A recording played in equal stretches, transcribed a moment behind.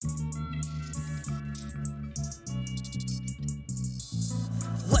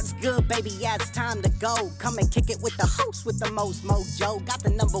good, baby? Yeah, it's time to go. Come and kick it with the host with the most mojo. Got the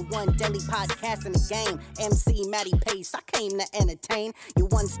 #1 daily podcast in the game. MC Matty Pace, I came to entertain. Your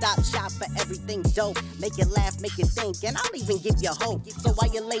one-stop shop for everything dope. Make you laugh, make you think, and I'll even give you hope. So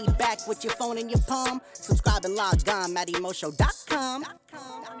while you're laid back with your phone in your palm, subscribe and log on, MattyMoShow.com.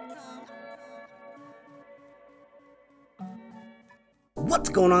 What's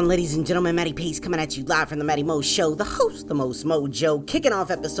going on, ladies and gentlemen? Matty Pace coming at you live from the Matty Mo Show, the host, the most mojo, kicking off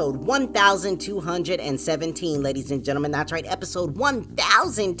episode 1217, ladies and gentlemen. That's right, episode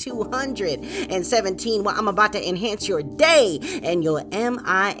 1217, where I'm about to enhance your day and your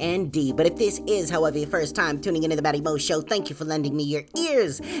mind. But if this is, however, your first time tuning into the Matty Mo Show, thank you for lending me your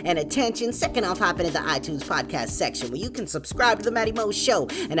ears and attention. Second off, hop into the iTunes podcast section where you can subscribe to the Matty Mo Show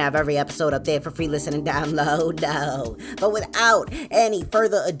and have every episode up there for free listen and download. No. But without any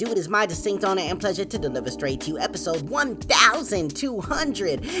further ado, it is my distinct honor and pleasure to deliver straight to you episode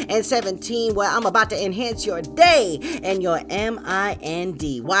 1217, where I'm about to enhance your day and your mind.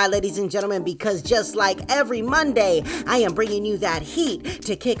 Why, ladies and gentlemen? Because just like every Monday, I am bringing you that heat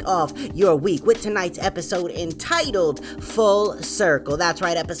to kick off your week with tonight's episode entitled Full Circle. That's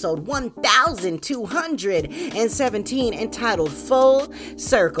right, episode 1217 entitled Full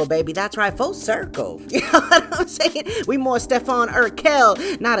Circle, baby. That's right, full circle. You know what I'm saying? We more Stefan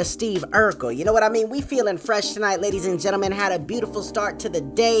Urkel, not a Steve Urkel. You know what I mean? We feeling fresh tonight, ladies and gentlemen. Had a beautiful start to the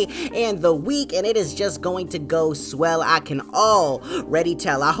day and the week, and it is just going to go swell. I can already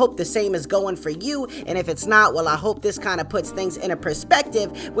tell. I hope the same is going for you, and if it's not, well, I hope this kind of puts things in a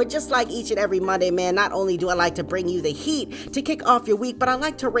perspective where just like each and every Monday, man, not only do I like to bring you the heat to kick off your week, but I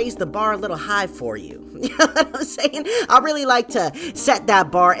like to raise the bar a little high for you. You know what I'm saying? I really like to set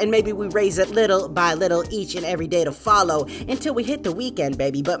that bar, and maybe we raise it little by little each and every day to follow until we hit the weekend,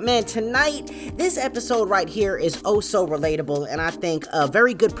 baby. But man, tonight, this episode right here is oh so relatable, and I think a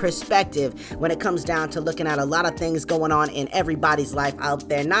very good perspective when it comes down to looking at a lot of things going on in everybody's life out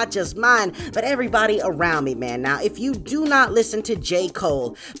there, not just mine, but everybody around me, man. Now, if you do not listen to J.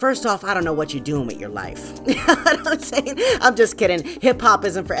 Cole, first off, I don't know what you're doing with your life. You know what I'm saying? I'm just kidding. Hip-hop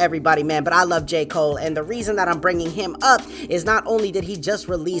isn't for everybody, man, but I love J. Cole, and the reason that I'm bringing him up is not only did he just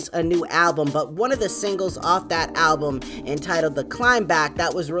release a new album, but one of the singles off that album entitled The Climb Back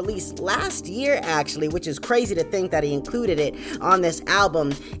that was released last year, actually, which is crazy to think that he included it on this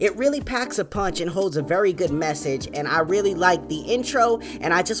album. It really packs a punch and holds a very good message, and I really like the intro,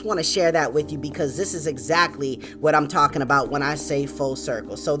 and I just want to share that with you because this is exactly what I'm talking about when I say full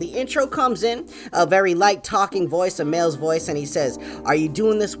circle. So the intro comes in, a very light talking voice, a male's voice, and he says, "Are you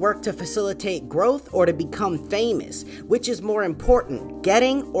doing this work to facilitate growth or to become famous? Which is more important,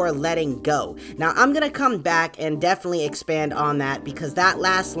 getting or letting go?" Now, I'm going to come back and definitely expand on that because that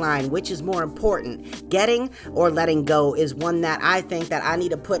last line, which is more important, getting or letting go, is one that I think that I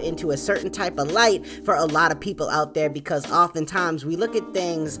need to put into a certain type of light for a lot of people out there, because oftentimes we look at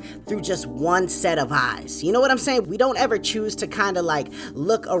things through just one set of eyes. You know what I'm saying? We don't ever choose to kind of like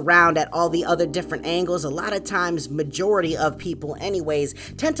look around at all the other different angles. A lot of times, majority of people anyways,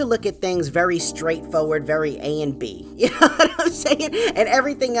 tend to look at things very straightforward, very A and B. You know what I'm saying? And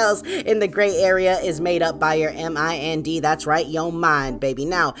everything else in the gray area is made up by your mind. That's right, your mind, baby.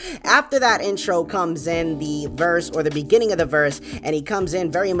 Now, after that intro comes in the verse, or the beginning of the verse, and he comes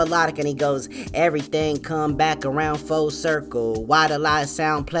in very melodic and he goes, "Everything come back around full circle. Why the lies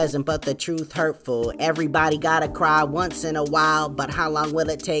sound pleasant but the truth hurtful? Everybody gotta cry once in a while, but how long will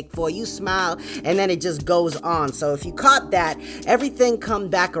it take for you smile?" And then it just goes on. So if you caught that, everything come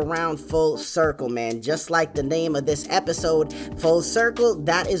back around full circle, man. Just like the name of this episode, full circle,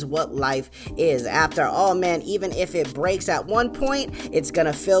 that is what life is. After all, man, even if it breaks at one point, it's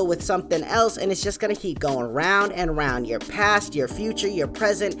gonna fill with something else, and it's just gonna keep going round and round. Your past, your future, your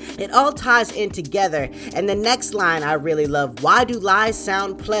present, it all ties in together. And the next line I really love: "Why do lies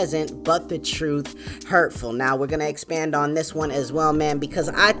sound pleasant but the truth hurtful?" Now, we're gonna expand on this one as well, man, because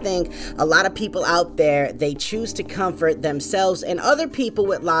I think a lot of people out there, they choose to comfort themselves and other people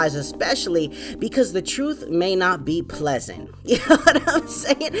with lies, especially because the truth may not be pleasant. You know what I'm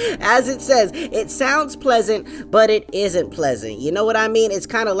saying? As it says, it sounds pleasant, but it isn't pleasant. You know what I mean? It's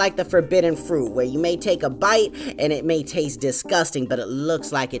kind of like the forbidden fruit, where you may take a bite and it may taste disgusting, but it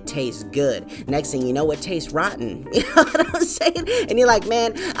looks like it tastes good. Next thing you know, it tastes rotten. You know what I'm saying? And you're like,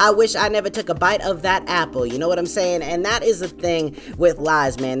 man, I wish I never took a bite of that apple. You know what I'm saying? And that is the thing with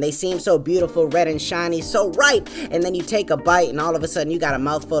lies, man. They seem so beautiful, red and shiny, so ripe, and then you take a bite and all of a sudden you got a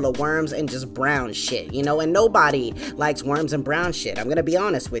mouthful of worms and just brown shit, you know? And nobody likes worms and brown shit. I'm gonna be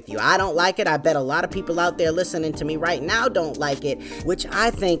honest with you. I don't like it. I bet a lot of people out there listening to me right now don't don't like it, which I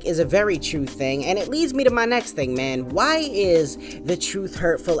think is a very true thing. And it leads me to my next thing, man. Why is the truth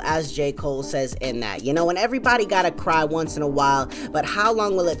hurtful, as J. Cole says in that? You know, and everybody gotta cry once in a while, but how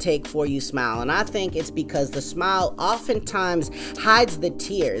long will it take for you smile? And I think it's because the smile oftentimes hides the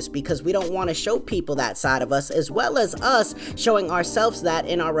tears, because we don't want to show people that side of us, as well as us showing ourselves that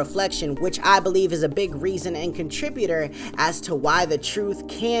in our reflection, which I believe is a big reason and contributor as to why the truth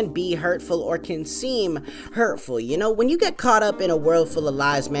can be hurtful or can seem hurtful. You know, when you get caught up in a world full of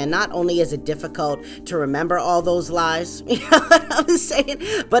lies, man, not only is it difficult to remember all those lies, you know what I'm saying,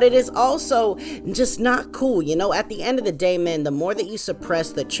 but it is also just not cool. You know, at the end of the day, man, the more that you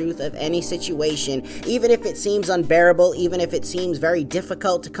suppress the truth of any situation, even if it seems unbearable, even if it seems very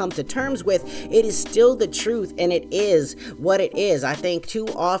difficult to come to terms with, it is still the truth, and it is what it is. I think too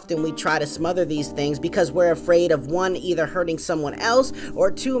often we try to smother these things because we're afraid of, one, either hurting someone else,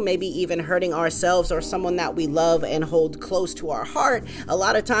 or two, maybe even hurting ourselves or someone that we love and hold close to our heart. A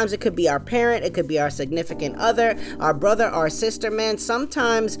lot of times it could be our parent, it could be our significant other, our brother, our sister, man.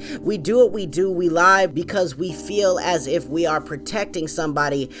 Sometimes we do what we do, we lie because we feel as if we are protecting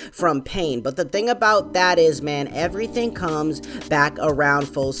somebody from pain. But the thing about that is, man, everything comes back around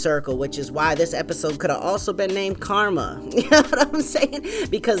full circle, which is why this episode could have also been named Karma. You know what I'm saying?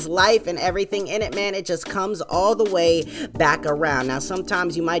 Because life and everything in it, man, it just comes all the way back around. Now,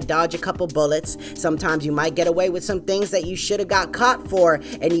 sometimes you might dodge a couple bullets. Sometimes you might get away with some things that you should have got caught for,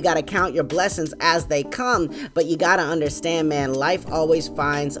 and you got to count your blessings as they come. But you got to understand, man, life always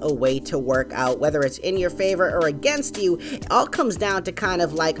finds a way to work out, whether it's in your favor or against you. It all comes down to kind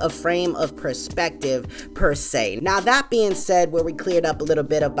of like a frame of perspective per se. Now, that being said, where we cleared up a little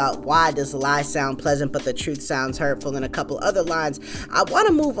bit about why does a lie sound pleasant but the truth sounds hurtful, and a couple other lines, I want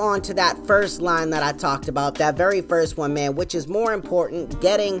to move on to that first line that I talked about, that very first one, man, which is more important,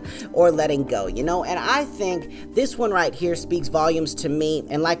 getting or letting go, you know? And I think this one right here speaks volumes to me.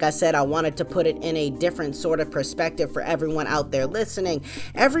 And like I said, I wanted to put it in a different sort of perspective for everyone out there listening.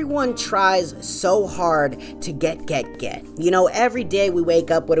 Everyone tries so hard to get. You know, every day we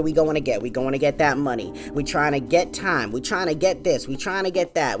wake up, what are we going to get? We going to get that money. We trying to get time. We trying to get this. We trying to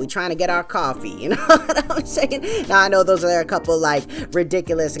get that. We trying to get our coffee. You know what I'm saying? Now, I know those are a couple like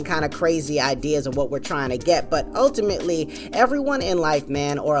ridiculous and kind of crazy ideas of what we're trying to get, but ultimately, everyone in life,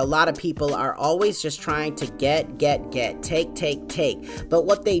 man, or a lot of people are always just trying to get, take. But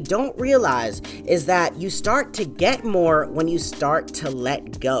what they don't realize is that you start to get more when you start to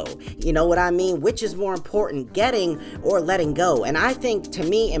let go. You know what I mean? Which is more important, getting or letting go? And I think, to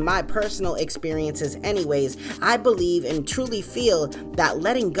me, in my personal experiences anyways, I believe and truly feel that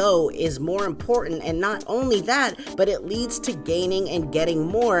letting go is more important. And not only that, but it leads to gaining and getting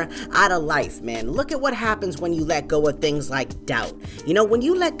more out of life, man. Look at what happens when you let go of things like doubt. You know, when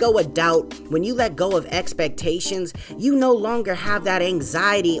you let go of doubt, when you let go of expectations, you no longer have that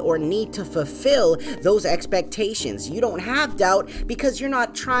anxiety or need to fulfill those expectations. You don't have doubt because you're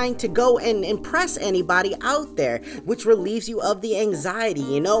not trying to go and impress anybody out there, which relieves you of the anxiety,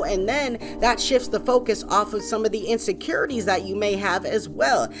 you know? And then that shifts the focus off of some of the insecurities that you may have as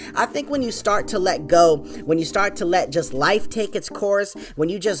well. I think when you start to let go, when you start to let just life take its course, when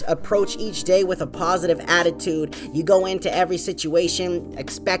you just approach each day with a positive attitude, you go into every situation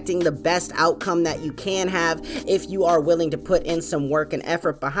expecting the best outcome that you can have if you are willing to put in some work and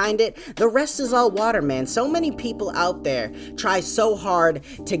effort behind it. The rest is all water, man. So many people out there try so hard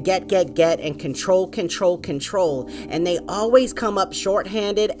to get and control, and they always come up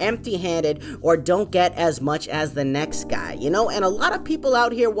short-handed, empty-handed, or don't get as much as the next guy, you know? And a lot of people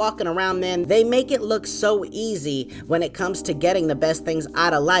out here walking around, man, they make it look so easy when it comes to getting the best things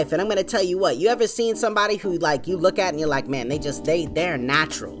out of life. And I'm gonna tell you what, you ever seen somebody who like you look at and you're like, man, they're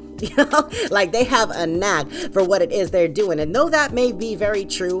natural. You know, like they have a knack for what it is they're doing. And though that may be very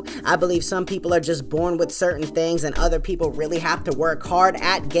true, I believe some people are just born with certain things and other people really have to work hard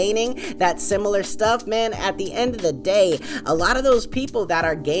at gaining that similar stuff, man. At the end of the day, a lot of those people that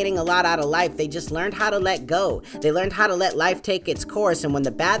are gaining a lot out of life, they just learned how to let go. They learned how to let life take its course. And when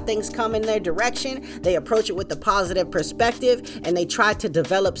the bad things come in their direction, they approach it with a positive perspective and they try to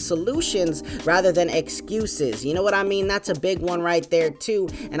develop solutions rather than excuses. You know what I mean? That's a big one right there too.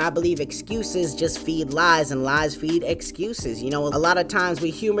 And I believe excuses just feed lies and lies feed excuses. You know, a lot of times we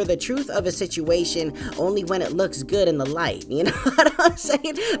humor the truth of a situation only when it looks good in the light. You know what I'm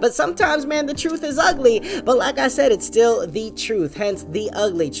saying? But sometimes, man, the truth is ugly. But like I said, it's still the truth, hence the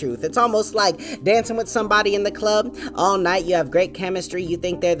ugly truth. It's almost like dancing with somebody in the club all night. You have great chemistry. You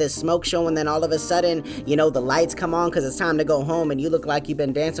think they're this smoke show, and then all of a sudden, you know, the lights come on because it's time to go home, and you look like you've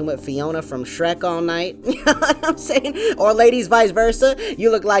been dancing with Fiona from Shrek all night. You know what I'm saying? Or ladies, vice versa.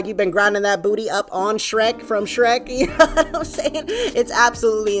 You look like like you've been grinding that booty up on Shrek from Shrek. You know what I'm saying? It's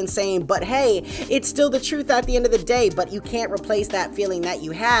absolutely insane. But hey, it's still the truth at the end of the day. But you can't replace that feeling that you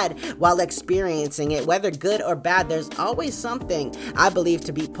had while experiencing it. Whether good or bad, there's always something, I believe,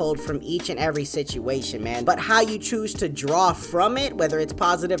 to be pulled from each and every situation, man. But how you choose to draw from it, whether it's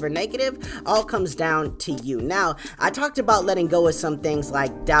positive or negative, all comes down to you. Now, I talked about letting go of some things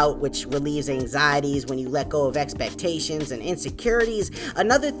like doubt, which relieves anxieties when you let go of expectations and insecurities.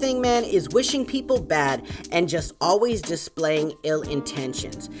 Another thing, man, is wishing people bad and just always displaying ill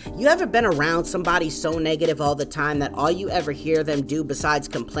intentions. You ever been around somebody so negative all the time that all you ever hear them do besides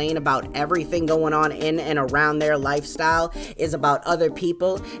complain about everything going on in and around their lifestyle is about other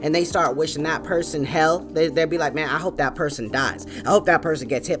people, and they start wishing that person hell? They'll be like, man, I hope that person dies. I hope that person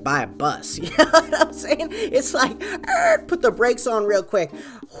gets hit by a bus. You know what I'm saying? It's like, put the brakes on real quick.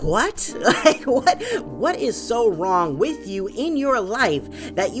 What? Like, what is so wrong with you in your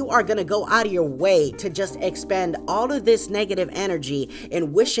life that you are gonna go out of your way to just expend all of this negative energy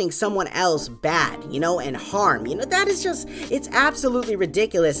in wishing someone else bad, you know, and harm? You know, that is just, it's absolutely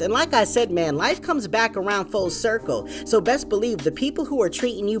ridiculous. And like I said, man, life comes back around full circle. So best believe the people who are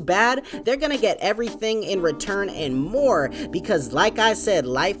treating you bad, they're gonna get everything in return and more, because like I said,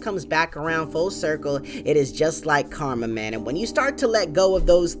 life comes back around full circle. It is just like karma, man. And when you start to let go of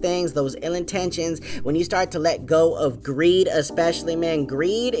those things, those ill intentions, when you start to let go of greed, especially, man,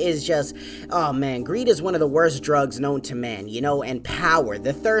 greed is just, oh man, greed is one of the worst drugs known to man, you know, and power,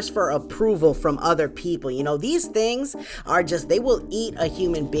 the thirst for approval from other people, you know, these things are just, they will eat a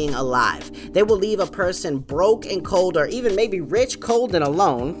human being alive. They will leave a person broke and cold, or even maybe rich, cold, and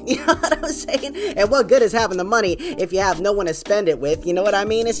alone. You know what I'm saying? And what good is having the money if you have no one to spend it with? You know what I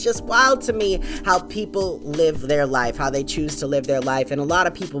mean? It's just wild to me how people live their life, how they choose to live their life. And a lot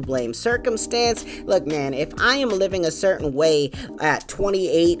of people blame circumstance. Look, man, if I am living a certain way at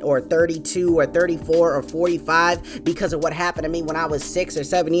 28 or 32 or 34 or 45 because of what happened to me when I was 6 or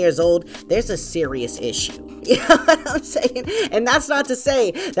 7 years old, there's a serious issue. You know what I'm saying? And that's not to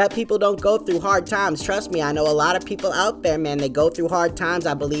say that people don't go through hard times. Trust me, I know a lot of people out there, man, they go through hard times.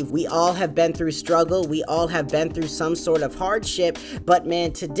 I believe we all have been through struggle. We all have been through some sort of hardship. But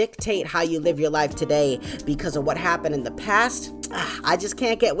man, to dictate how you live your life today because of what happened in the past, I just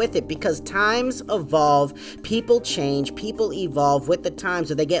can't get with it, because times evolve, people change, people evolve with the times,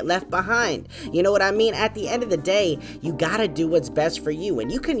 or they get left behind. You know what I mean? At the end of the day, you gotta do what's best for you,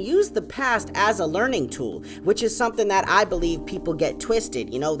 and you can use the past as a learning tool, which is something that I believe people get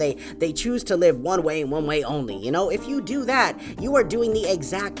twisted. You know, they choose to live one way and one way only. You know, if you do that, you are doing the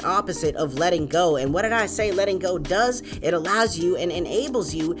exact opposite of letting go. And what did I say letting go does? It allows you and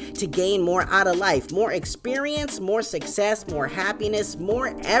enables you to gain more out of life, more experience, more success, more happiness,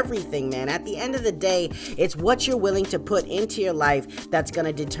 more everything, man. At the end of the day, it's what you're willing to put into your life that's going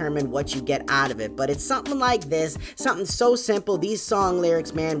to determine what you get out of it. But it's something like this, something so simple, these song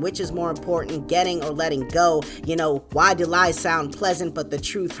lyrics, man, which is more important, getting or letting go? You know, why do lies sound pleasant but the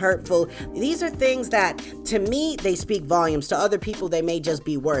truth hurtful? These are things that, to me, they speak volumes. To other people, they may just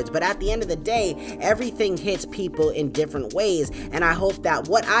be words. But at the end of the day, everything hits people in different ways. And I hope that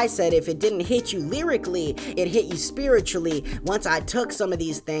what I said, if it didn't hit you lyrically, it hit you spiritually once I took some of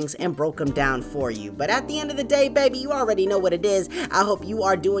these things and broke them down for you. But at the end of the day, baby, you already know what it is. I hope you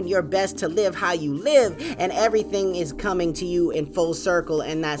are doing your best to live how you live, and everything is coming to you in full circle,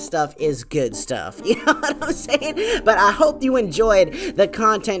 and that stuff is good stuff. You know what I'm saying? But I hope you enjoyed the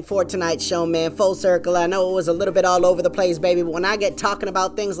content for tonight's show, man. Full circle. I know it was a little bit all over the place, baby, but when I get talking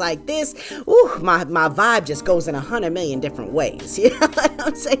about things like this, my vibe just goes in 100 million different ways. You know what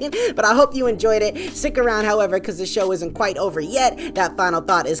I'm saying? But I hope you enjoyed it. Stick around, however, because the show isn't quite over yet. That final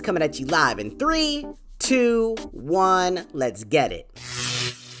thought is coming at you live in 3, 2, 1. Let's get it.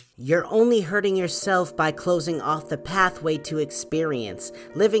 You're only hurting yourself by closing off the pathway to experience.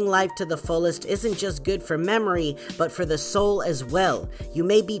 Living life to the fullest isn't just good for memory, but for the soul as well. You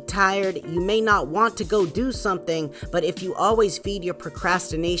may be tired, you may not want to go do something, but if you always feed your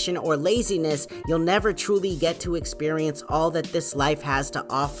procrastination or laziness, you'll never truly get to experience all that this life has to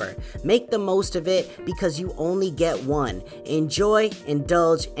offer. Make the most of it, because you only get one. Enjoy,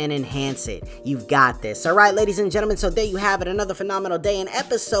 indulge, and enhance it. You've got this. All right, ladies and gentlemen, so there you have it. Another phenomenal day and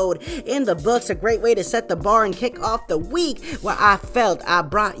episode in the books. A great way to set the bar and kick off the week, where I felt I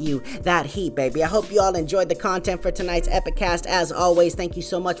brought you that heat, baby. I hope you all enjoyed the content for tonight's Epicast. As always, thank you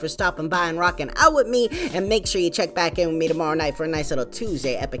so much for stopping by and rocking out with me, and make sure you check back in with me tomorrow night for a nice little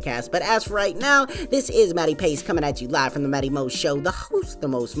Tuesday Epicast. But as for right now, this is Matty Pace coming at you live from the Matty Mo Show, the host, the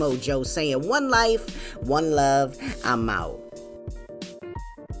most mojo, saying one life, one love, I'm out.